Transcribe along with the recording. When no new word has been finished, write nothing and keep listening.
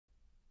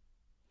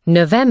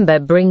November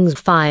brings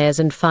fires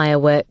and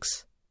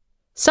fireworks.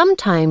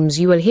 Sometimes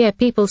you will hear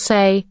people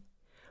say,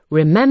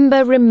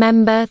 "Remember,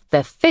 remember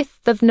the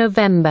 5th of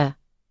November."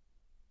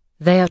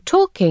 They are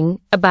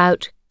talking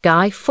about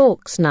Guy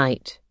Fawkes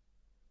Night.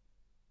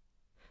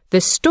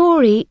 The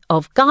story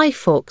of Guy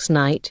Fawkes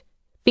Night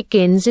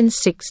begins in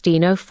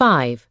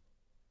 1605.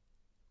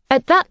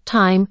 At that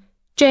time,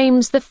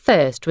 James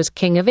I was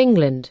King of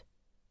England.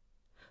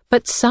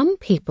 But some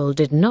people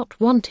did not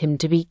want him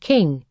to be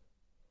king,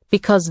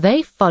 because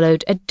they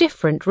followed a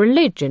different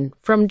religion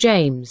from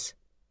James.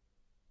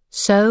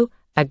 So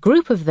a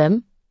group of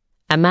them,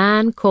 a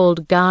man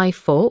called Guy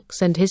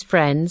Fawkes and his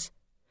friends,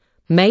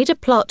 made a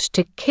plot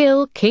to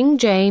kill King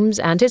James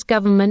and his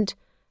government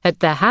at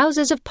the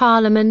Houses of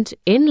Parliament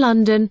in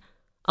London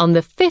on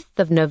the 5th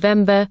of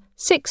November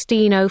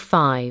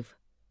 1605.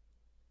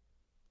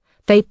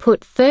 They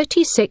put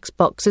 36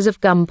 boxes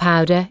of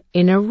gunpowder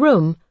in a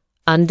room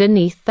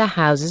underneath the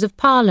Houses of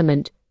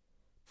Parliament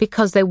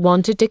because they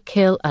wanted to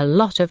kill a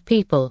lot of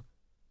people.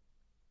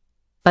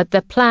 But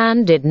the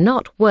plan did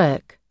not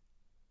work.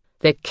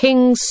 The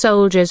king's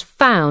soldiers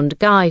found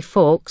Guy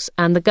Fawkes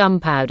and the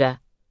gunpowder.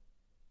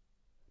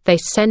 They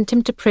sent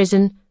him to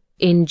prison.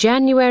 In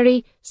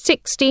January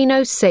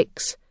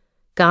 1606,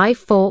 Guy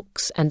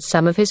Fawkes and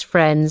some of his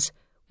friends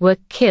were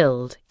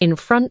killed in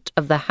front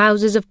of the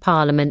Houses of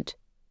Parliament.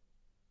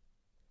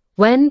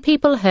 When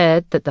people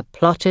heard that the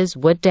plotters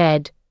were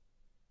dead,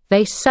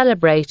 they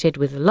celebrated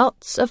with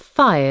lots of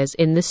fires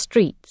in the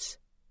streets.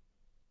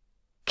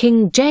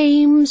 King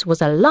James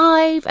was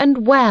alive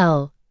and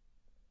well.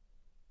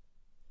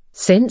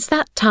 Since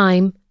that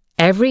time,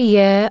 every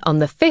year on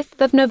the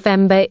 5th of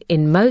November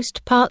in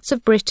most parts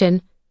of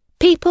Britain,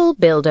 people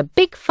build a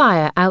big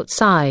fire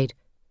outside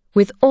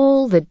with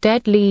all the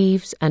dead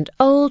leaves and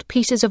old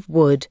pieces of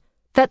wood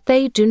that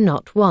they do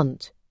not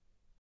want.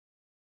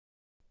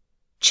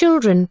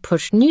 Children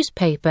push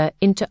newspaper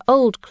into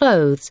old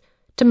clothes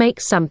to make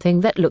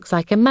something that looks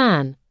like a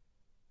man.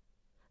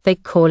 They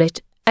call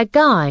it a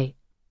guy,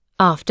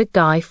 after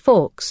Guy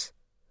Fawkes.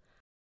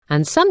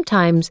 And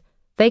sometimes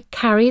they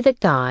carry the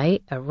guy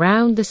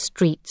around the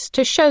streets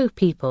to show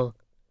people.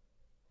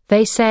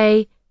 They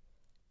say,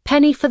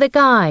 "Penny for the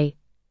guy,"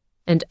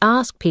 and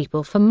ask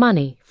people for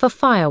money for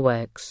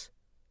fireworks.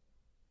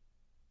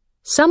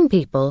 Some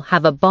people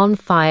have a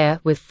bonfire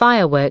with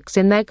fireworks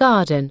in their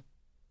garden.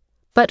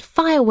 But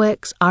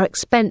fireworks are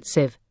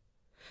expensive,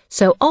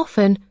 so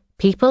often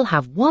people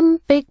have one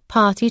big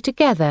party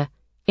together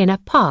in a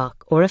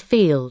park or a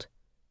field.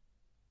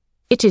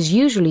 It is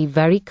usually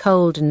very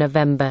cold in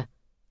November,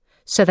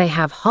 so they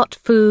have hot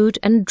food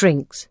and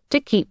drinks to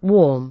keep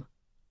warm.